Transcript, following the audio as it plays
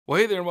Well,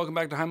 hey there, and welcome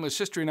back to HEIMLER's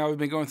History. Now, we've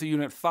been going through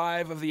Unit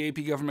 5 of the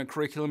AP Government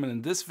curriculum, and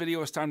in this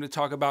video, it's time to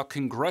talk about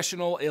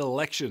congressional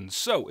elections.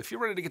 So, if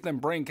you're ready to get them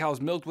brain cows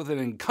milked with an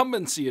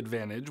incumbency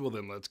advantage, well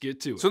then let's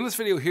get to it. So in this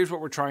video, here's what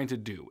we're trying to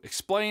do.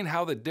 Explain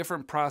how the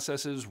different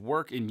processes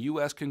work in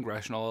U.S.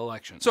 congressional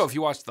elections. So if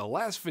you watched the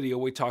last video,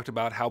 we talked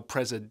about how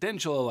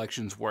presidential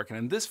elections work, and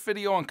in this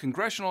video on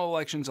congressional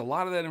elections, a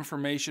lot of that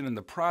information and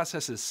the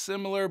process is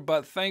similar,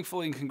 but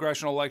thankfully in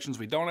congressional elections,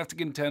 we don't have to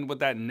contend with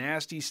that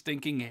nasty,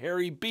 stinking,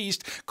 hairy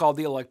beast called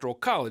the Electoral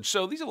College,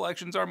 so these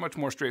elections are much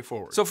more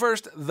straightforward. So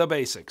first, the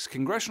basics.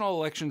 Congressional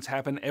elections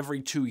happen every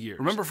 2 years.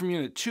 Remember from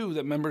Unit 2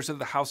 that members of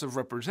the House of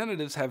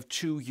Representatives have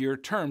 2-year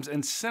terms,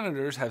 and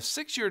senators have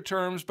 6-year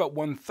terms, but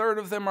 1/3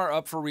 of them are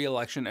up for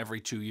re-election every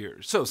 2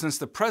 years. So since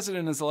the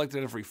president is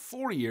elected every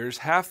 4 years,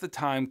 half the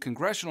time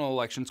congressional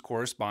elections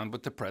correspond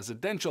with the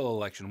presidential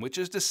election, which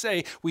is to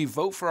say we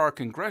vote for our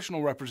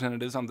congressional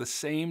representatives on the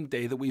same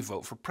day that we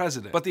vote for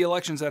president. But the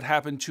elections that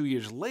happen 2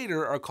 years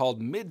later are called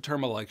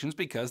midterm elections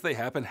because they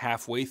happen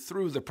halfway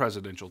through the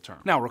presidential term.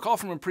 Now, recall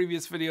from a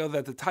previous video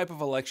that the type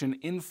of election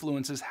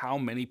influences how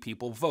many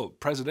people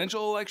vote.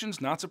 Presidential elections,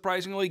 not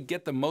surprisingly,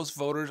 get the most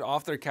voters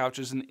off their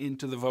couches and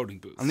into the voting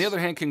booths. On the other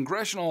hand,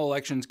 congressional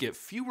elections get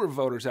fewer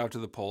voters out to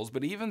the polls,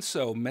 but even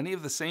so, many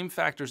of the same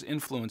factors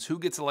influence who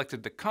gets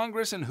elected to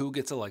Congress and who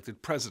gets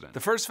elected president. The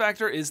first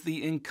factor is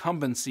the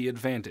incumbency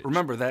advantage.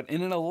 Remember that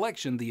in an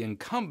election, the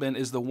incumbent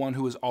is the one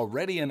who is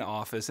already in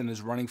office and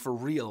is running for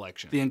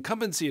re-election. The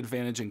incumbency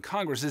advantage in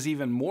Congress is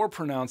even more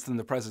pronounced than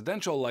the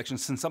presidential election,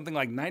 since something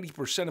like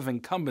 90% of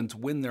incumbents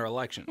win their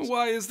elections.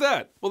 Why is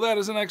that? Well, that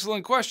is an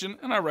excellent question,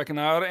 and I reckon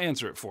I ought to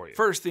answer it for you.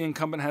 First, the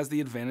incumbent has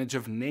the advantage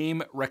of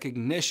name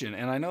recognition,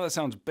 and I know that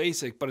sounds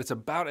basic, but it's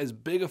about as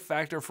big a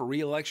factor for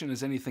re-election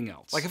as anything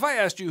else. Like if I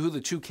asked you who the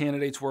 2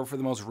 candidates were for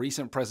the most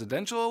recent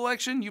presidential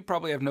election, you'd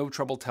probably have no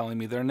trouble telling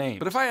me their name.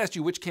 But if I asked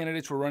you which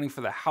candidates were running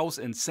for the House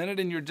and Senate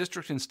in your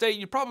district and state,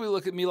 you'd probably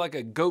look at me like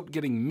a goat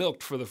getting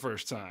milked for the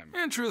first time.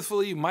 And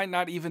truthfully, you might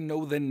not even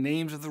know the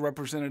names of the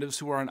representatives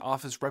who are in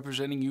office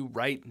representing you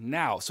right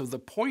now. So the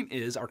point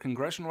is, our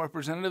congressional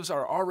representatives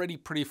are already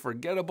pretty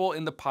forgettable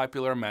in the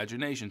popular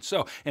imagination.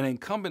 So an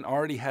incumbent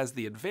already has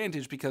the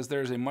advantage because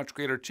there's a much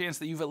greater chance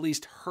that you've at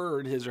least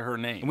heard his or her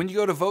name. And when you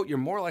go to vote, you're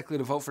more likely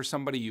to vote for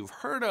somebody you've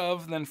heard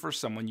of than for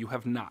someone you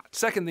have not.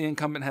 Second, the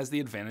incumbent has the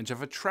advantage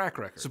of a track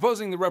record.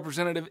 Supposing the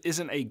representative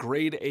isn't a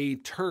grade A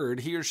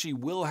turd, he or she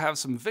will have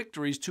some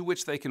victories to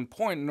which they can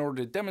point in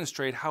order to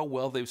demonstrate how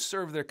well they've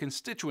served their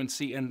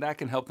constituency, and that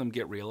can help them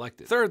get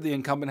reelected. Third, the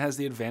incumbent has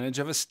the advantage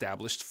of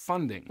established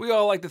funding. We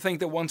all like to think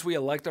that once we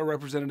elect our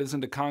representatives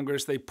into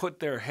Congress, they put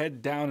their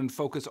head down and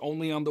focus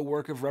only on the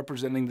work of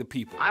representing the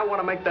people. I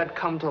want to make that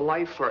come to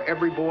life for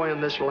every boy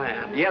in this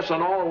land. Yes,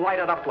 and all light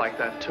it up like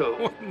that, too.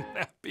 Wouldn't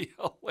that be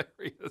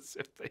hilarious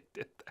if they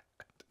did that?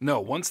 No,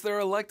 once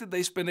they're elected,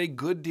 they spend a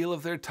good deal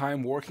of their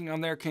time working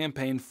on their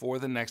campaign for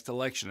the next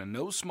election, and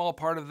no small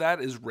part of that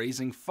is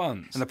raising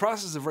funds. And the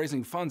process of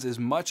raising funds is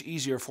much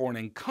easier for an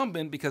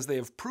incumbent because they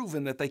have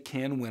proven that they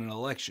can win an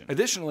election.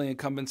 Additionally,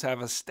 incumbents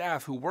have a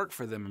staff who work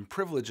for them and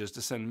privileges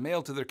to send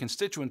mail to their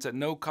constituents at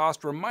no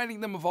cost,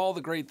 reminding them of all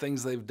the great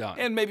things they've done.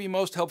 And maybe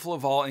most helpful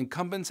of all,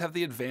 incumbents have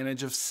the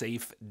advantage of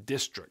safe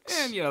districts.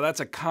 And that's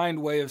a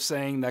kind way of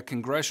saying that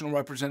congressional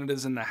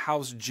representatives in the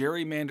House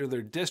gerrymander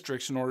their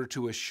districts in order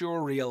to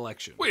assure re-election.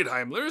 Wait,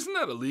 Heimler, isn't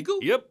that illegal?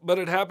 Yep, but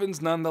it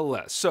happens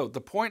nonetheless. So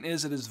the point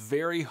is, it is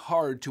very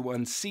hard to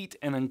unseat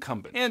an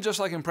incumbent. And just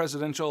like in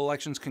presidential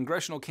elections,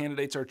 congressional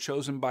candidates are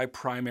chosen by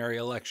primary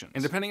elections.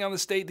 And depending on the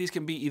state, these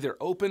can be either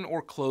open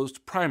or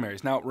closed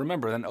primaries. Now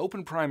remember, an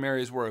open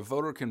primary is where a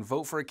voter can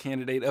vote for a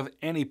candidate of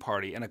any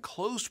party, and a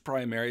closed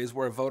primary is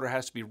where a voter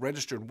has to be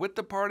registered with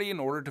the party in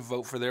order to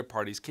vote for their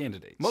party's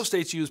candidates. Most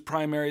states use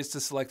primaries to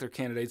select their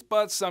candidates,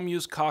 but some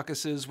use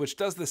caucuses, which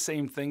does the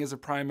same thing as a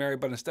primary,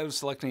 but instead of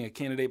selecting a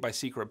candidate by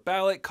secret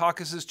ballot,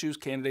 caucuses choose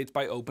candidates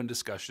by open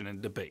discussion and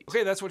debate.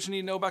 Okay, that's what you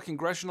need to know about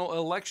congressional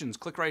elections.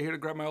 Click right here to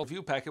grab my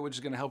review packet, which is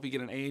going to help you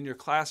get an A in your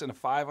class and a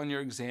 5 on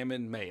your exam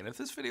in May. And if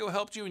this video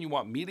helped you and you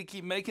want me to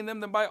keep making them,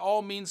 then by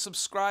all means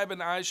subscribe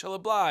and I shall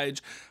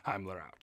oblige. Heimler out.